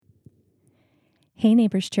Hey,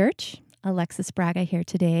 Neighbors Church. Alexis Braga here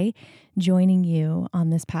today, joining you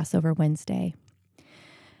on this Passover Wednesday.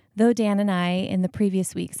 Though Dan and I in the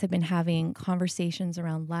previous weeks have been having conversations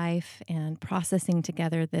around life and processing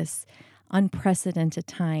together this unprecedented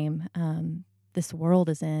time this world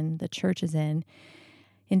is in, the church is in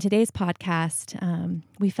today's podcast,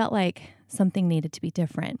 we felt like something needed to be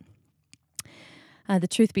different. The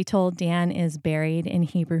truth be told, Dan is buried in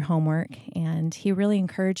Hebrew homework, and he really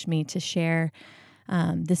encouraged me to share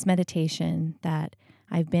this meditation that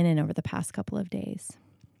I've been in over the past couple of days.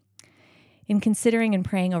 In considering and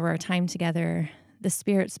praying over our time together, the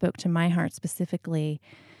Spirit spoke to my heart specifically,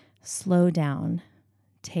 slow down,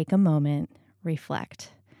 take a moment,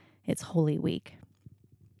 reflect. It's Holy Week.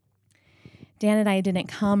 Dan and I didn't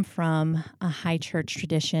come from a high church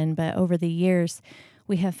tradition, but over the years,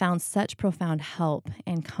 we have found such profound help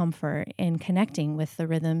and comfort in connecting with the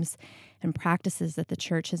rhythms and practices that the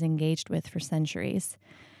church has engaged with for centuries.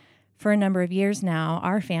 For a number of years now,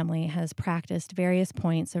 our family has practiced various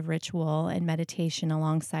points of ritual and meditation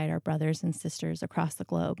alongside our brothers and sisters across the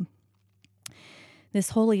globe. This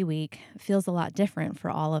Holy Week feels a lot different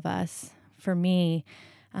for all of us. For me,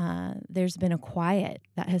 there's been a quiet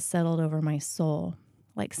that has settled over my soul,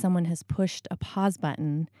 like someone has pushed a pause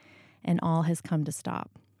button and all has come to stop.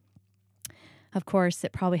 Of course,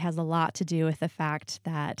 it probably has a lot to do with the fact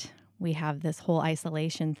that we have this whole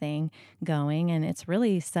isolation thing going, and it's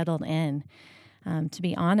really settled in. To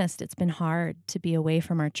be honest, it's been hard to be away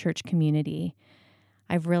from our church community.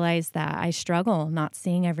 I've realized that I struggle not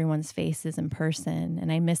seeing everyone's faces in person,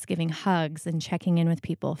 and I miss giving hugs and checking in with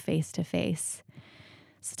people face to face.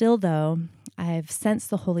 Still, though, I've sensed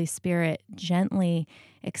the Holy Spirit gently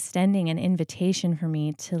extending an invitation for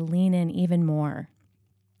me to lean in even more,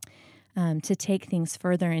 to take things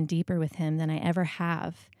further and deeper with Him than I ever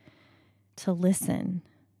have, to listen,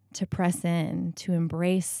 to press in, to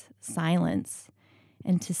embrace silence,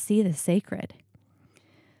 and to see the sacred.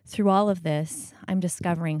 Through all of this, I'm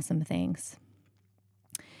discovering some things.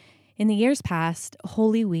 In the years past,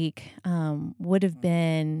 Holy Week would have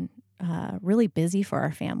been really busy for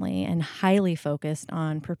our family and highly focused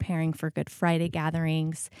on preparing for Good Friday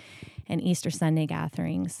gatherings and Easter Sunday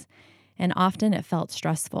gatherings. And often it felt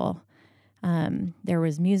stressful. There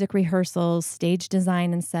was music rehearsals, stage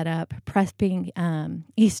design and setup, prepping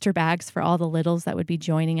Easter bags for all the littles that would be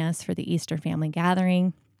joining us for the Easter family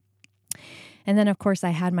gathering. And then, of course, I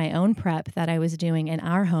had my own prep that I was doing in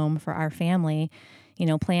our home for our family,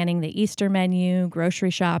 planning the Easter menu, grocery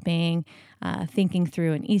shopping, thinking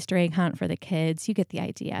through an Easter egg hunt for the kids. You get the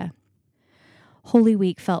idea. Holy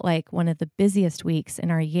Week felt like one of the busiest weeks in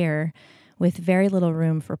our year, with very little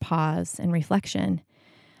room for pause and reflection.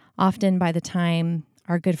 Often by the time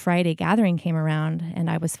our Good Friday gathering came around and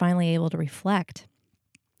I was finally able to reflect,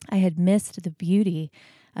 I had missed the beauty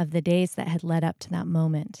of the days that had led up to that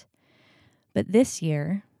moment. But this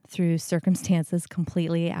year, through circumstances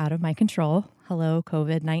completely out of my control, hello,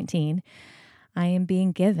 COVID-19, I am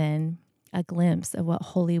being given a glimpse of what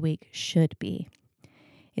Holy Week should be.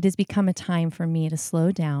 It has become a time for me to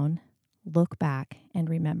slow down, look back, and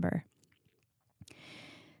remember.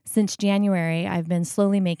 Since January, I've been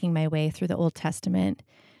slowly making my way through the Old Testament.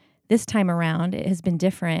 This time around, it has been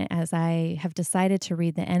different as I have decided to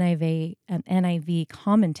read the NIV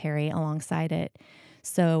commentary alongside it.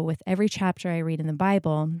 So with every chapter I read in the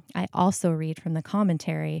Bible, I also read from the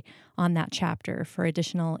commentary on that chapter for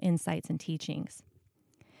additional insights and teachings.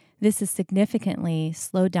 This has significantly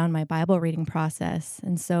slowed down my Bible reading process,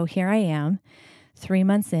 and so here I am, 3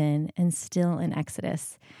 months in and still in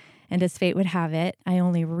Exodus. And as fate would have it, I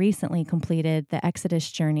only recently completed the Exodus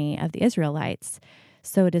journey of the Israelites,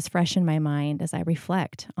 so it is fresh in my mind as I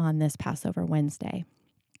reflect on this Passover Wednesday.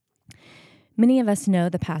 Many of us know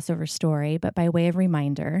the Passover story, but by way of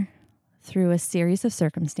reminder, through a series of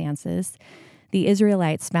circumstances, the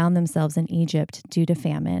Israelites found themselves in Egypt due to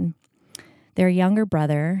famine. Their younger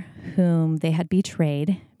brother, whom they had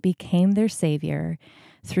betrayed, became their savior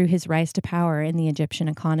through his rise to power in the Egyptian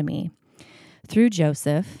economy. Through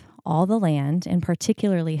Joseph, all the land, and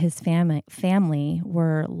particularly his family,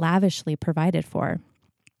 were lavishly provided for.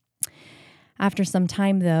 After some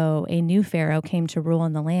time, though, a new Pharaoh came to rule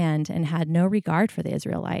in the land and had no regard for the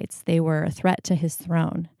Israelites. They were a threat to his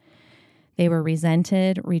throne. They were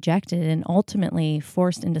resented, rejected, and ultimately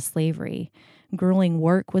forced into slavery. Grueling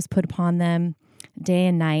work was put upon them. Day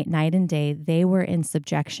and night, night and day, they were in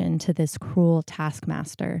subjection to this cruel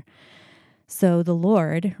taskmaster. So the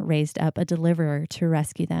Lord raised up a deliverer to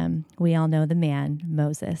rescue them. We all know the man,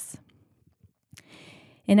 Moses.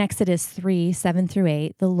 In Exodus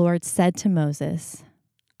 3:7-8, the Lord said to Moses,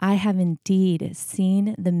 I have indeed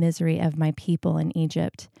seen the misery of my people in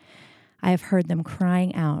Egypt. I have heard them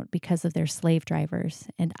crying out because of their slave drivers,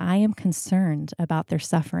 and I am concerned about their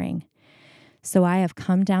suffering. So I have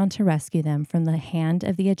come down to rescue them from the hand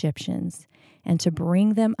of the Egyptians and to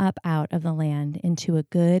bring them up out of the land into a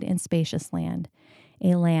good and spacious land,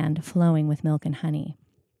 a land flowing with milk and honey.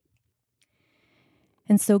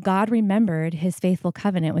 And so God remembered his faithful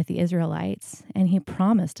covenant with the Israelites, and he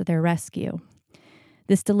promised their rescue.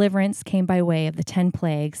 This deliverance came by way of the 10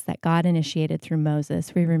 plagues that God initiated through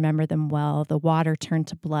Moses. We remember them well. The water turned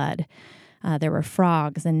to blood. There were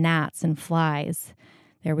frogs and gnats and flies.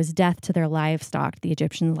 There was death to their livestock, the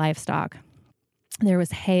Egyptian livestock. There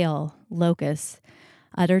was hail, locusts,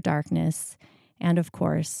 utter darkness, and of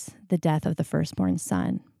course, the death of the firstborn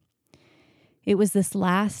son. It was this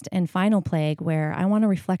last and final plague where I want to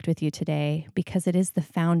reflect with you today because it is the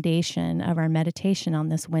foundation of our meditation on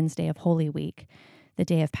this Wednesday of Holy Week, the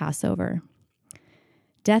day of Passover.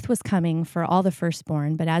 Death was coming for all the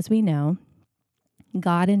firstborn, but as we know,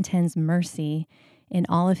 God intends mercy in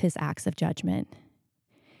all of his acts of judgment.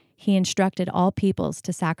 He instructed all peoples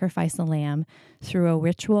to sacrifice a lamb through a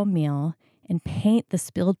ritual meal and paint the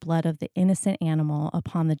spilled blood of the innocent animal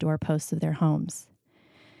upon the doorposts of their homes.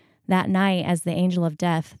 That night, as the angel of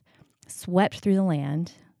death swept through the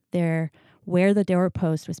land, there, where the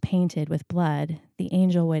doorpost was painted with blood, the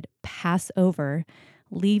angel would pass over,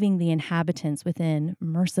 leaving the inhabitants within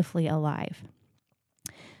mercifully alive.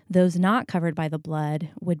 Those not covered by the blood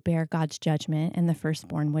would bear God's judgment, and the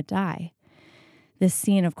firstborn would die. This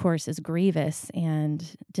scene, of course, is grievous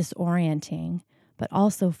and disorienting, but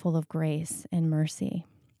also full of grace and mercy.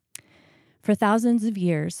 For thousands of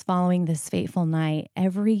years following this fateful night,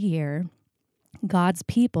 every year, God's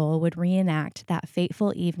people would reenact that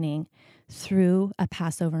fateful evening through a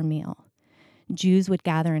Passover meal. Jews would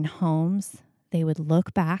gather in homes. They would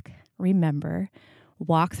look back, remember,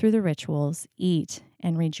 walk through the rituals, eat,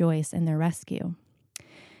 and rejoice in their rescue.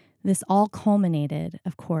 This all culminated,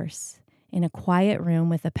 of course, in a quiet room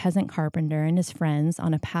with a peasant carpenter and his friends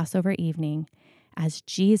on a Passover evening as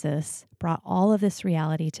Jesus brought all of this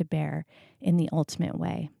reality to bear in the ultimate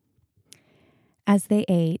way. As they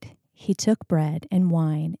ate, he took bread and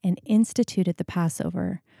wine and instituted the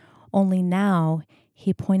Passover, only now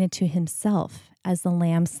he pointed to himself as the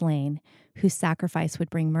lamb slain, whose sacrifice would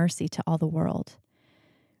bring mercy to all the world.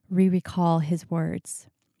 We recall his words,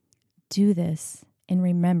 "Do this in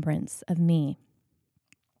remembrance of me."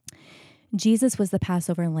 Jesus was the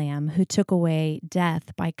Passover lamb who took away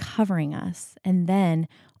death by covering us and then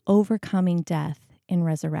overcoming death in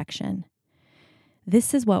resurrection.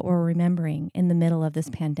 This is what we're remembering in the middle of this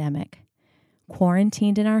pandemic.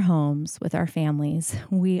 Quarantined in our homes with our families,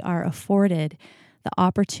 we are afforded the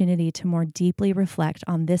opportunity to more deeply reflect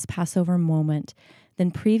on this Passover moment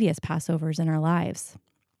than previous Passovers in our lives.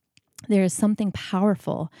 There is something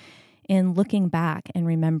powerful in looking back and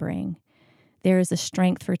remembering. There is a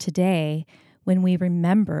strength for today when we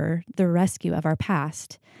remember the rescue of our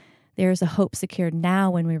past. There is a hope secured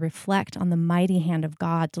now when we reflect on the mighty hand of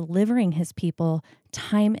God delivering his people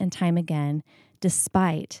time and time again,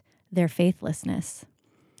 despite their faithlessness.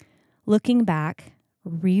 Looking back,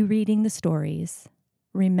 rereading the stories,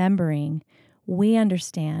 remembering, we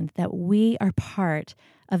understand that we are part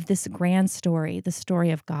of this grand story, the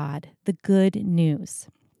story of God, the good news.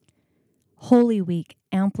 Holy Week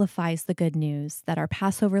amplifies the good news that our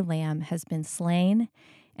Passover lamb has been slain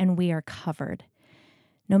and we are covered.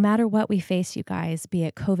 No matter what we face, you guys, be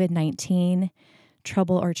it COVID-19,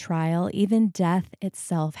 trouble or trial, even death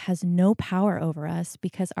itself has no power over us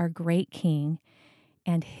because our great King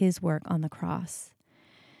and his work on the cross.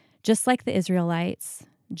 Just like the Israelites,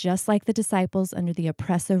 just like the disciples under the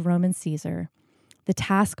oppressive Roman Caesar, the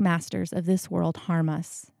taskmasters of this world harm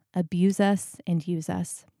us, abuse us, and use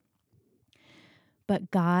us.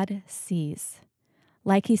 But God sees.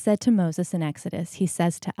 Like he said to Moses in Exodus, he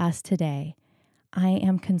says to us today, I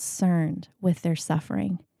am concerned with their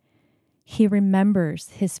suffering. He remembers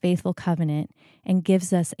his faithful covenant and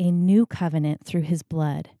gives us a new covenant through his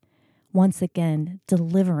blood. Once again,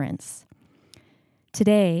 deliverance.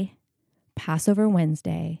 Today, Passover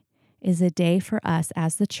Wednesday, is a day for us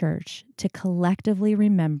as the church to collectively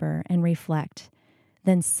remember and reflect,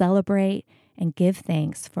 then celebrate and give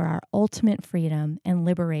thanks for our ultimate freedom and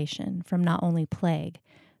liberation from not only plague,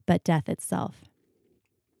 but death itself.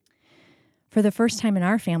 For the first time in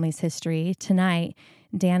our family's history, tonight,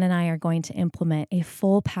 Dan and I are going to implement a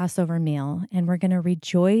full Passover meal, and we're going to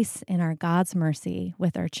rejoice in our God's mercy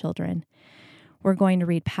with our children. We're going to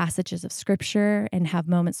read passages of Scripture and have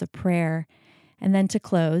moments of prayer, And then to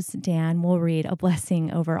close, Dan will read a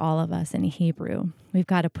blessing over all of us in Hebrew. We've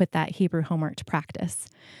got to put that Hebrew homework to practice.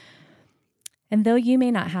 And though you may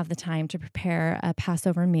not have the time to prepare a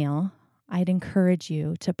Passover meal, I'd encourage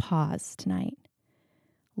you to pause tonight.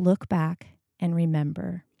 Look back and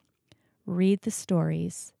remember. Read the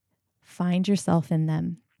stories. Find yourself in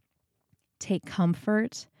them. Take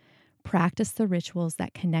comfort. Practice the rituals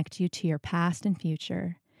that connect you to your past and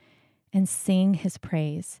future. And sing his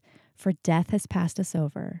praise, for death has passed us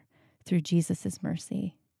over through Jesus'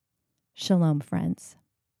 mercy. Shalom, friends.